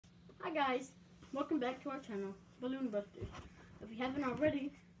Hi guys, welcome back to our channel, Balloon Busters. If you haven't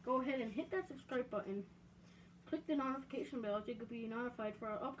already, go ahead and hit that subscribe button. Click the notification bell so you can be notified for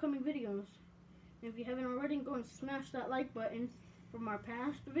our upcoming videos. And if you haven't already, go and smash that like button from our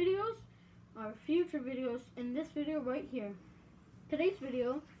past videos, our future videos, and this video right here. Today's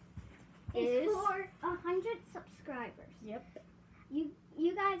video is for 100 subscribers. Yep.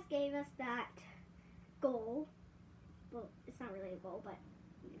 You guys gave us that goal. Well, it's not really a goal, but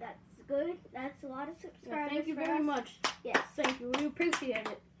that's good. That's a lot of subscribers. Thank you for very us. much. Yes. Thank you. We appreciate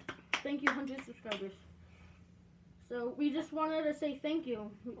it. Thank you, 100 subscribers. So we just wanted to say thank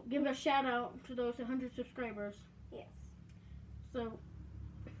you. Give a shout out to those 100 subscribers. Yes. So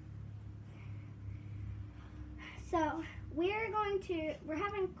we're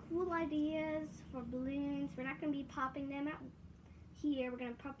having cool ideas for balloons. We're not going to be popping them out here. We're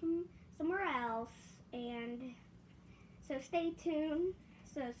going to pop them somewhere else. And so stay tuned.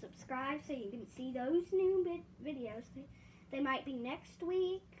 So subscribe so you can see those new videos. They might be next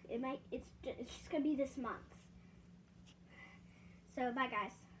week. It's just going to be this month. So bye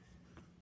guys.